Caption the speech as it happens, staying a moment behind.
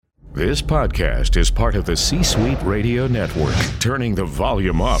This podcast is part of the C-Suite Radio Network, turning the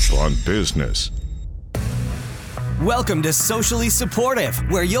volume up on business. Welcome to Socially Supportive,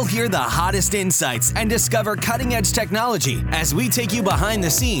 where you'll hear the hottest insights and discover cutting-edge technology as we take you behind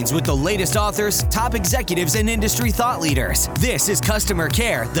the scenes with the latest authors, top executives, and industry thought leaders. This is Customer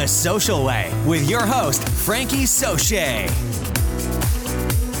Care the Social Way with your host, Frankie Soche.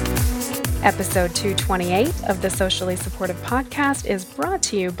 Episode 228 of the Socially Supportive Podcast is brought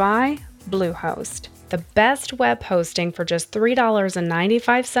to you by Bluehost. The best web hosting for just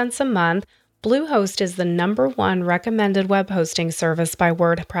 $3.95 a month. Bluehost is the #1 recommended web hosting service by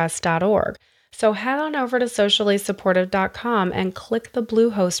WordPress.org. So head on over to sociallysupportive.com and click the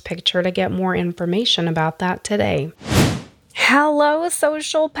Bluehost picture to get more information about that today. Hello,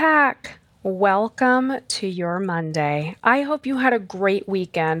 Social Pack! Welcome to your Monday. I hope you had a great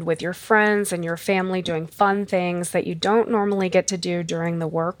weekend with your friends and your family doing fun things that you don't normally get to do during the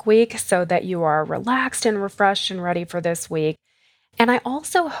work week so that you are relaxed and refreshed and ready for this week. And I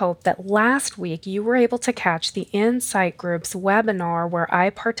also hope that last week you were able to catch the Insight Group's webinar where I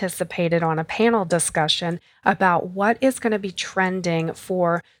participated on a panel discussion about what is going to be trending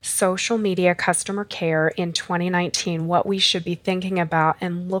for social media customer care in 2019, what we should be thinking about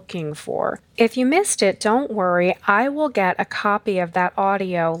and looking for. If you missed it, don't worry. I will get a copy of that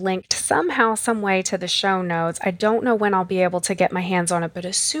audio linked somehow, some way to the show notes. I don't know when I'll be able to get my hands on it, but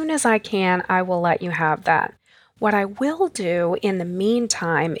as soon as I can, I will let you have that. What I will do in the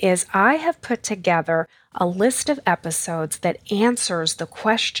meantime is I have put together a list of episodes that answers the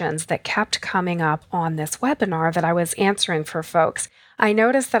questions that kept coming up on this webinar that I was answering for folks. I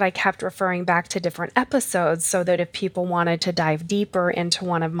noticed that I kept referring back to different episodes so that if people wanted to dive deeper into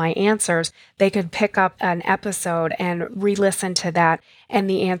one of my answers, they could pick up an episode and re-listen to that, and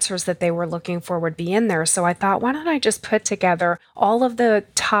the answers that they were looking for would be in there. So I thought, why don't I just put together all of the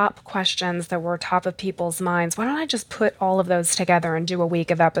top questions that were top of people's minds? Why don't I just put all of those together and do a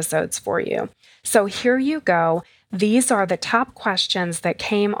week of episodes for you? So here you go. These are the top questions that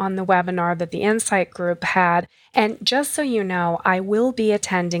came on the webinar that the Insight Group had. And just so you know, I will be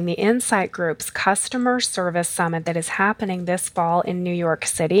attending the Insight Group's Customer Service Summit that is happening this fall in New York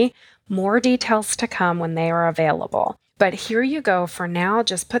City. More details to come when they are available. But here you go. For now,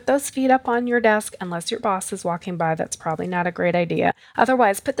 just put those feet up on your desk. Unless your boss is walking by, that's probably not a great idea.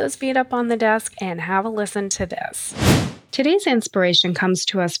 Otherwise, put those feet up on the desk and have a listen to this. Today's inspiration comes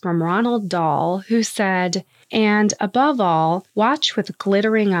to us from Ronald Dahl, who said, "And above all, watch with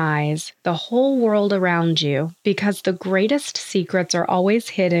glittering eyes the whole world around you, because the greatest secrets are always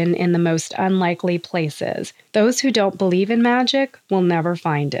hidden in the most unlikely places. Those who don't believe in magic will never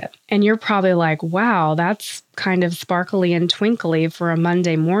find it." And you're probably like, wow, that's kind of sparkly and twinkly for a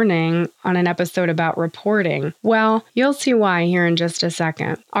Monday morning on an episode about reporting. Well, you'll see why here in just a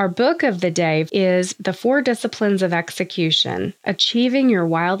second. Our book of the day is The 4 Disciplines of Execution: Achieving Your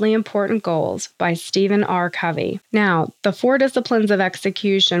Wildly Important Goals by Stephen R. Covey. Now, The 4 Disciplines of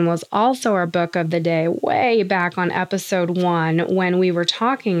Execution was also our book of the day way back on episode 1 when we were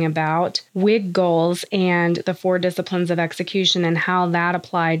talking about WIG goals and the 4 Disciplines of Execution and how that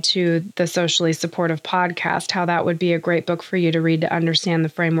applied to the Socially Supportive Podcast, how that would be a great book for you to read to understand the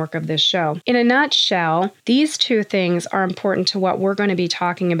framework of this show. In a nutshell, these two things are important to what we're going to be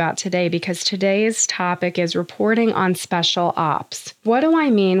talking about today because today's topic is reporting on special ops. What do I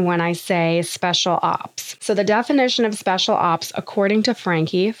mean when I say special ops? So the definition of special ops, according to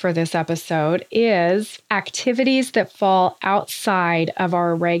Frankie for this episode, is activities that fall outside of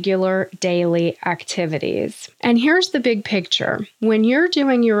our regular daily activities. And here's the big picture. When you're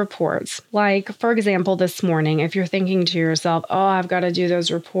doing your reports, like, for example, this morning, if you're thinking to yourself, oh, I've got to do those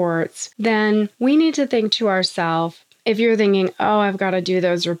reports, then we need to think to ourselves, if you're thinking, oh, I've got to do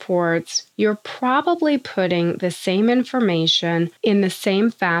those reports, you're probably putting the same information in the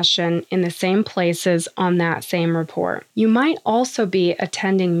same fashion, in the same places on that same report. You might also be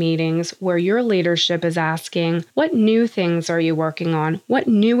attending meetings where your leadership is asking, what new things are you working on? What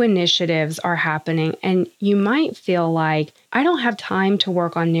new initiatives are happening? And you might feel like, I don't have time to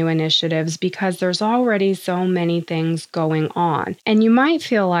work on new initiatives because there's already so many things going on. And you might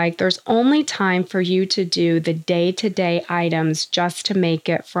feel like there's only time for you to do the day-to-day items just to make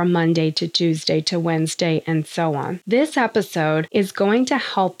it from Monday to Tuesday to Wednesday and so on. This episode is going to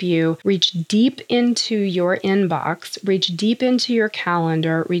help you reach deep into your inbox, reach deep into your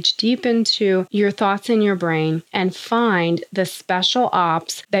calendar, reach deep into your thoughts in your brain, and find the special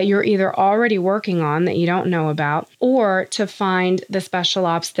ops that you're either already working on that you don't know about, or to find the special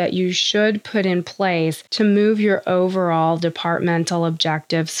ops that you should put in place to move your overall departmental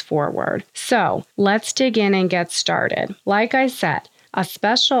objectives forward. So let's dig in and get started. Like I said, A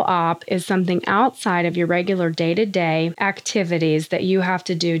special op is something outside of your regular day-to-day activities that you have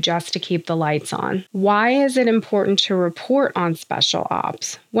to do just to keep the lights on. Why is it important to report on special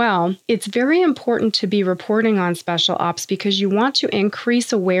ops? Well, it's very important to be reporting on special ops because you want to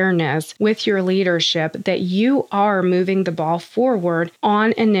increase awareness with your leadership that you are moving the ball forward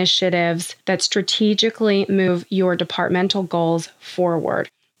on initiatives that strategically move your departmental goals forward,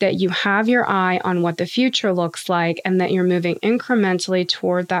 that you have your eye on what the future looks like and that you're moving incrementally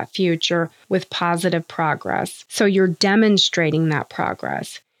toward that future with positive progress. So you're demonstrating that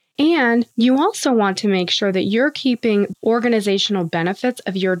progress. And you also want to make sure that you're keeping organizational benefits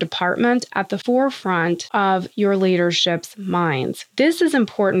of your department at the forefront of your leadership's minds. This is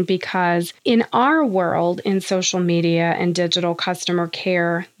important because in our world, in social media and digital customer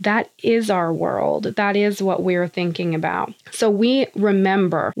care, that is our world. That is what we're thinking about. So we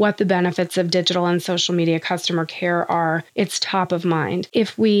remember what the benefits of digital and social media customer care are. It's top of mind.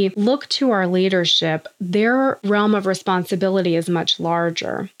 If we look to our leadership, their realm of responsibility is much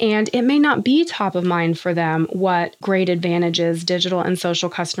larger. And it may not be top of mind for them what great advantages digital and social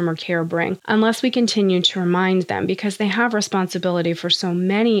customer care bring unless we continue to remind them, because they have responsibility for so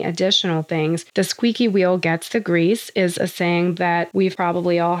many additional things. The squeaky wheel gets the grease is a saying that we've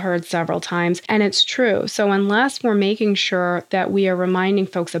probably all heard several times, and it's true. So unless we're making sure that we are reminding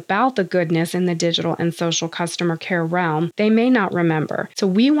folks about the goodness in the digital and social customer care realm, they may not remember. So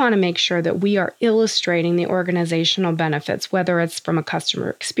we want to make sure that we are illustrating the organizational benefits, whether it's from a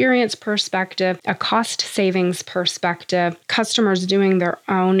customer experience perspective, a cost savings perspective, customers doing their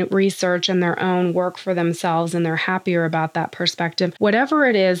own research and their own work for themselves, and they're happier about that perspective. Whatever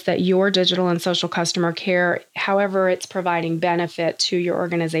it is that your digital and social customer care, however it's providing benefit to your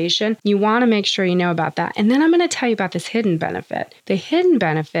organization, you want to make sure you know about that. And then I'm going to tell you about this hidden benefit. The hidden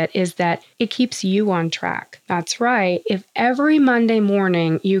benefit is that it keeps you on track. That's right. If every Monday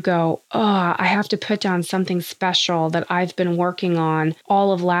morning you go, I have to put down something special that I've been working on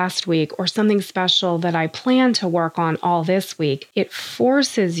all of last week, or something special that I plan to work on all this week, it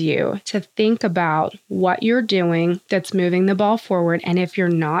forces you to think about what you're doing that's moving the ball forward. And if you're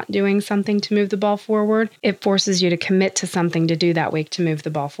not doing something to move the ball forward, it forces you to commit to something to do that week to move the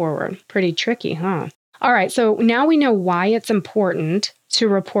ball forward. Pretty tricky, huh? All right, so now we know why it's important to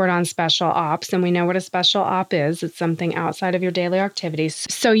report on special ops, and we know what a special op is. It's something outside of your daily activities.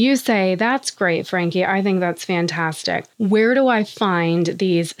 So you say, that's great, Frankie. I think that's fantastic. Where do I find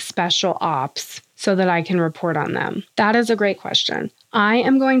these special ops so that I can report on them? That is a great question. I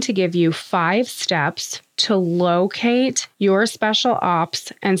am going to give you 5 steps to locate your special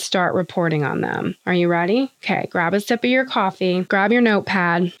ops and start reporting on them. Are you ready? Okay, grab a sip of your coffee, grab your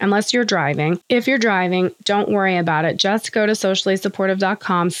notepad, unless you're driving. If you're driving, don't worry about it. Just go to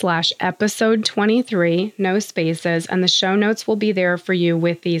sociallysupportive.com/episode 23, no spaces, and the show notes will be there for you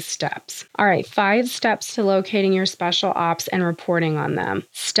with these steps. All right, 5 steps to locating your special ops and reporting on them.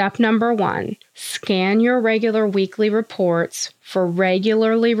 Step number 1, scan your regular weekly reports for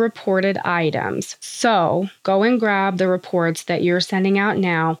regularly reported items. So go and grab the reports that you're sending out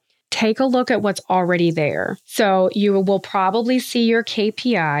now. Take a look at what's already there. So you will probably see your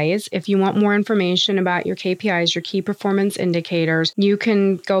KPIs. If you want more information about your KPIs, your key performance indicators, you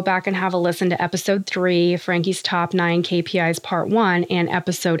can go back and have a listen to episode 3, Frankie's Top 9 KPIs Part 1, and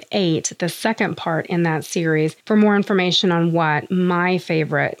episode 8, the second part in that series, for more information on what my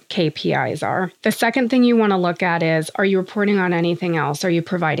favorite KPIs are. The second thing you want to look at is, are you reporting on anything else? Are you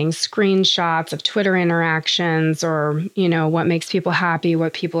providing screenshots of Twitter interactions, or, what makes people happy,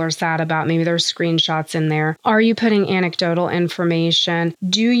 what people are sad about? Maybe there's screenshots in there. Are you putting anecdotal information?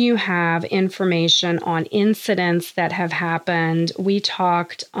 Do you have information on incidents that have happened? We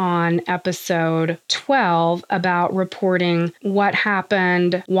talked on episode 12 about reporting what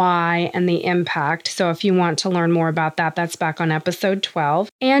happened, why, and the impact. So if you want to learn more about that, that's back on episode 12.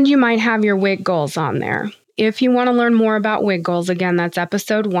 And you might have your WIG goals on there. If you want to learn more about WIG goals, again, that's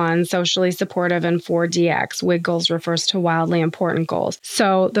episode 1, Socially Supportive and 4DX. WIG goals refers to wildly important goals.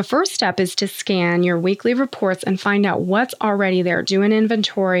 So the first step is to scan your weekly reports and find out what's already there. Do an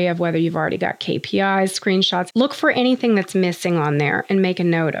inventory of whether you've already got KPIs, screenshots. Look for anything that's missing on there and make a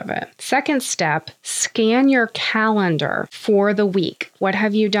note of it. Second step, scan your calendar for the week. What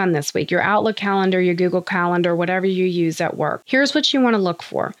have you done this week? Your Outlook calendar, your Google Calendar, whatever you use at work. Here's what you want to look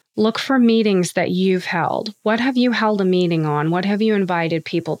for. Look for meetings that you've held. What have you held a meeting on? What have you invited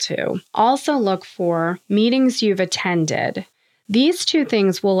people to? Also look for meetings you've attended These two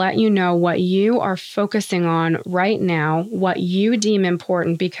things will let you know what you are focusing on right now, what you deem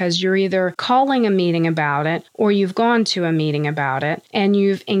important, because you're either calling a meeting about it or you've gone to a meeting about it and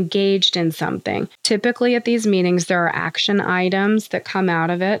you've engaged in something. Typically at these meetings, there are action items that come out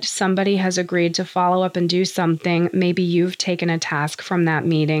of it. Somebody has agreed to follow up and do something. Maybe you've taken a task from that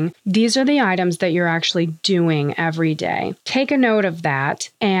meeting. These are the items that you're actually doing every day. Take a note of that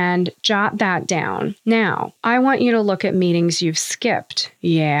and jot that down. Now, I want you to look at meetings you've skipped.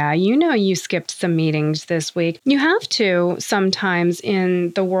 Yeah, you know you skipped some meetings this week. You have to sometimes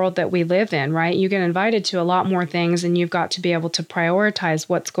in the world that we live in, right? You get invited to a lot more things and you've got to be able to prioritize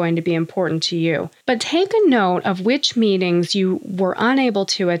what's going to be important to you. But take a note of which meetings you were unable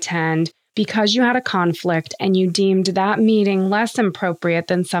to attend because you had a conflict and you deemed that meeting less appropriate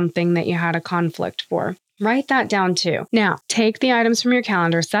than something that you had a conflict for. Write that down too. Now, take the items from your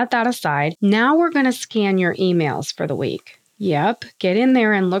calendar, set that aside. Now we're going to scan your emails for the week. Yep, get in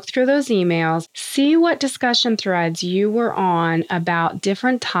there and look through those emails. See what discussion threads you were on about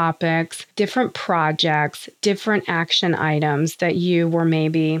different topics, different projects, different action items that you were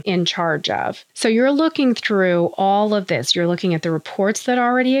maybe in charge of. So you're looking through all of this. You're looking at the reports that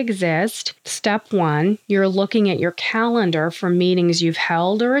already exist. Step 1, you're looking at your calendar for meetings you've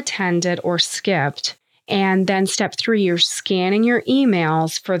held or attended or skipped. And then step 3, you're scanning your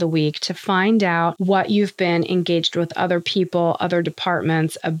emails for the week to find out what you've been engaged with other people, other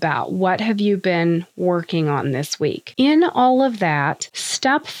departments about. What have you been working on this week? In all of that,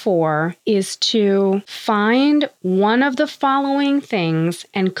 step 4 is to find one of the following things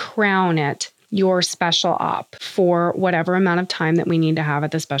and crown it your special op for whatever amount of time that we need to have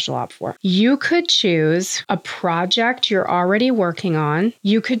at the special op for. You could choose a project you're already working on.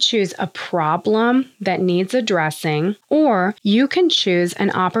 You could choose a problem that needs addressing, or you can choose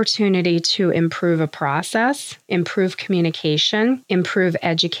an opportunity to improve a process, improve communication, improve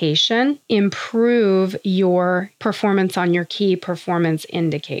education, improve your performance on your key performance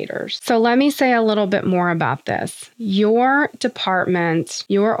indicators. So let me say a little bit more about this. Your department,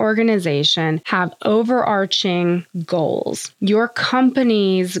 your organization have overarching goals. Your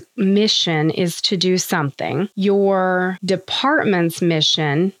company's mission is to do something. Your department's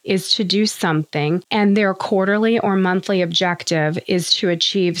mission is to do something, and their quarterly or monthly objective is to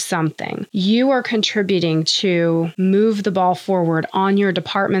achieve something. You are contributing to move the ball forward on your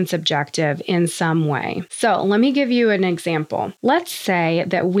department's objective in some way. So let me give you an example. Let's say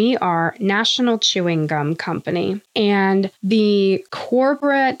that we are National Chewing Gum Company, and the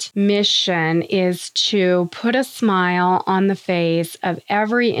corporate mission is to put a smile on the face of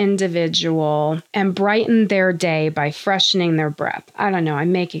every individual and brighten their day by freshening their breath. I don't know,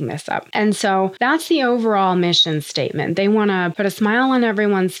 I'm making this up. And so that's the overall mission statement. They want to put a smile on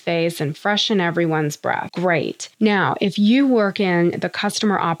everyone's face and freshen everyone's breath. Great. Now, if you work in the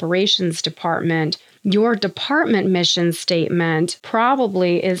customer operations department, your department mission statement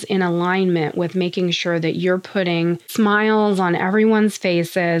probably is in alignment with making sure that you're putting smiles on everyone's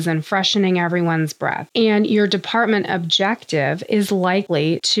faces and freshening everyone's breath. And your department objective is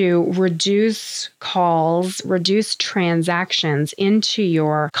likely to reduce calls, reduce transactions into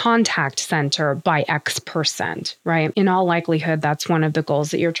your contact center by X%, right? In all likelihood, that's one of the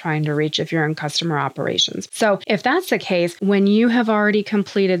goals that you're trying to reach if you're in customer operations. So if that's the case, when you have already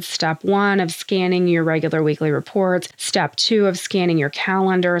completed step 1 of scanning your regular weekly reports, step 2 of scanning your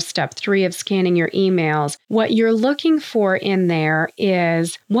calendar, step 3 of scanning your emails, what you're looking for in there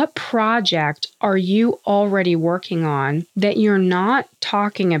is what project are you already working on that you're not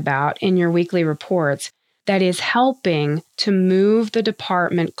talking about in your weekly reports that is helping to move the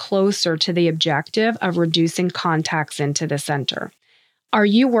department closer to the objective of reducing contacts into the center. Are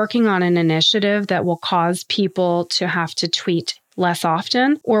you working on an initiative that will cause people to have to tweet less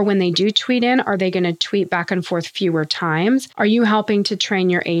often? Or when they do tweet in, are they going to tweet back and forth fewer times? Are you helping to train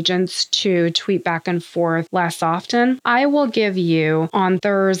your agents to tweet back and forth less often? I will give you on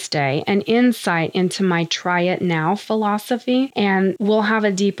Thursday an insight into my try it now philosophy, and we'll have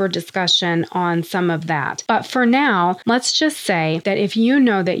a deeper discussion on some of that. But for now, let's just say that if you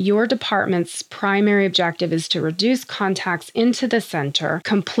know that your department's primary objective is to reduce contacts into the center,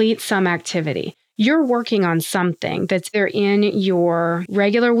 complete some activity. You're working on something that's there in your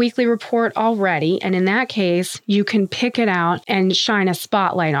regular weekly report already. And in that case, you can pick it out and shine a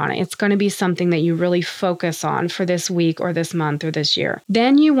spotlight on it. It's going to be something that you really focus on for this week or this month or this year.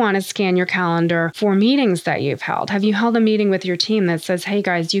 Then you want to scan your calendar for meetings that you've held. Have you held a meeting with your team that says, hey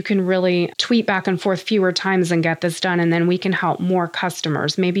guys, you can really tweet back and forth fewer times and get this done, and then we can help more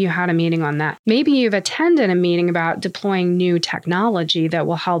customers? Maybe you had a meeting on that. Maybe you've attended a meeting about deploying new technology that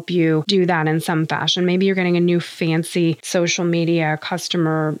will help you do that in some fashion. Maybe you're getting a new fancy social media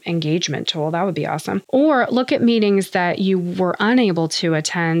customer engagement tool. That would be awesome. Or look at meetings that you were unable to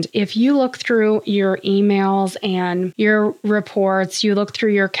attend. If you look through your emails and your reports, you look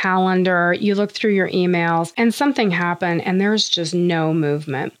through your calendar, you look through your emails, and something happened and there's just no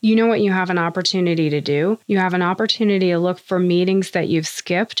movement. You know what you have an opportunity to do? You have an opportunity to look for meetings that you've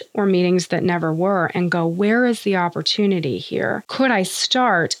skipped or meetings that never were and go, where is the opportunity here? Could I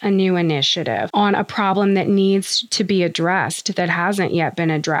start a new initiative on a problem that needs to be addressed that hasn't yet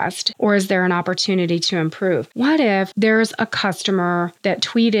been addressed? Or is there an opportunity to improve? What if there's a customer that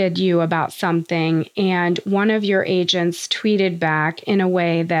tweeted you about something and one of your agents tweeted back in a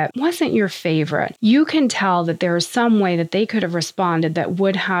way that wasn't your favorite? You can tell that there is some way that they could have responded that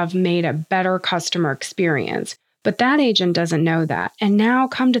would have made a better customer experience. But that agent doesn't know that. And now,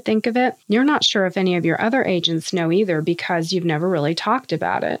 come to think of it, you're not sure if any of your other agents know either because you've never really talked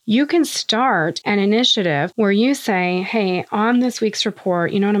about it. You can start an initiative where you say, hey, on this week's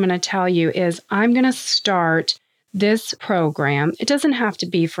report, you know what I'm going to tell you is I'm going to start this program. It doesn't have to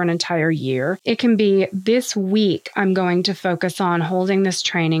be for an entire year. It can be this week, I'm going to focus on holding this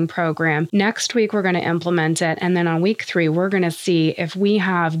training program. Next week, we're going to implement it. And then on week 3, we're going to see if we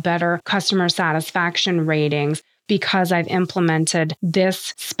have better customer satisfaction ratings because I've implemented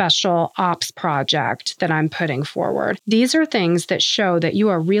this special ops project that I'm putting forward. These are things that show that you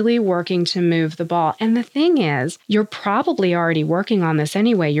are really working to move the ball. And the thing is, you're probably already working on this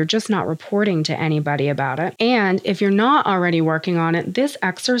anyway. You're just not reporting to anybody about it. And if you're not already working on it, this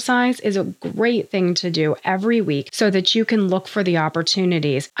exercise is a great thing to do every week so that you can look for the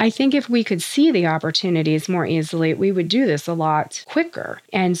opportunities. I think if we could see the opportunities more easily, we would do this a lot quicker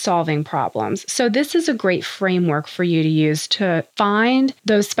and solving problems. So this is a great framework for you to use to find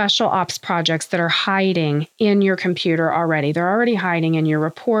those special ops projects that are hiding in your computer already. They're already hiding in your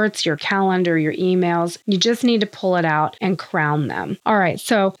reports, your calendar, your emails. You just need to pull it out and crown them. All right,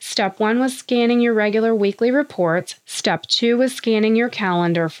 so step 1 was scanning your regular weekly reports. Step 2 was scanning your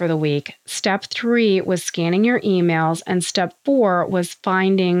calendar for the week. Step 3 was scanning your emails. And step 4 was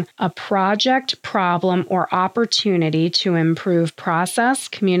finding a project, problem, or opportunity to improve process,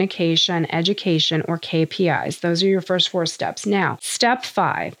 communication, education, or KPIs. Those are your first 4 steps. Now, step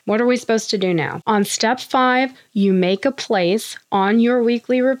 5, what are we supposed to do now? On step 5, you make a place on your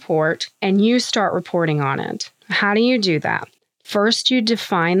weekly report and you start reporting on it. How do you do that? First, you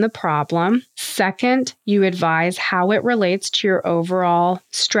define the problem. Second, you advise how it relates to your overall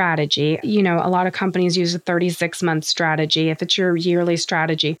strategy. You know, a lot of companies use a 36-month strategy if it's your yearly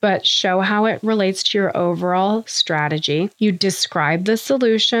strategy, but show how it relates to your overall strategy. You describe the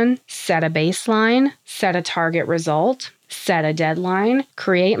solution, set a baseline, set a target result, set a deadline,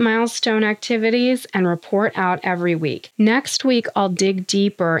 create milestone activities, and report out every week. Next week, I'll dig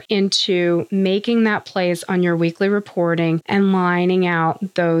deeper into making that place on your weekly reporting and lining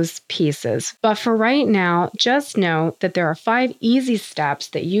out those pieces. But for right now, just know that there are 5 easy steps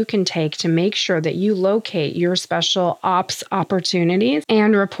that you can take to make sure that you locate your special ops opportunities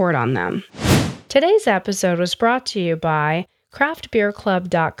and report on them. Today's episode was brought to you by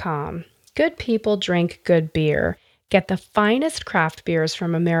craftbeerclub.com. Good people drink good beer. Get the finest craft beers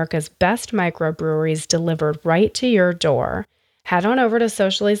from America's best microbreweries delivered right to your door. Head on over to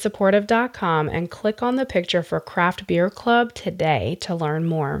sociallysupportive.com and click on the picture for Craft Beer Club today to learn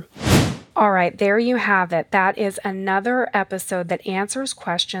more. All right, there you have it. That is another episode that answers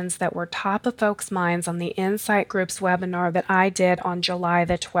questions that were top of folks' minds on the Insight Group's webinar that I did on July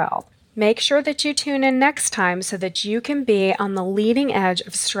the 12th. Make sure that you tune in next time so that you can be on the leading edge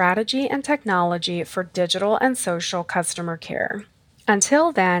of strategy and technology for digital and social customer care.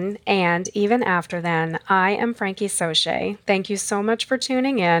 Until then, and even after then, I am Frankie Soche. Thank you so much for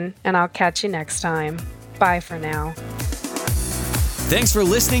tuning in, and I'll catch you next time. Bye for now. Thanks for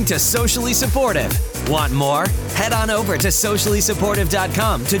listening to Socially Supportive. Want more? Head on over to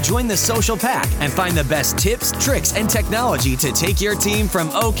sociallysupportive.com to join the social pack and find the best tips, tricks, and technology to take your team from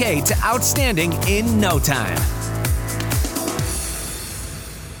okay to outstanding in no time.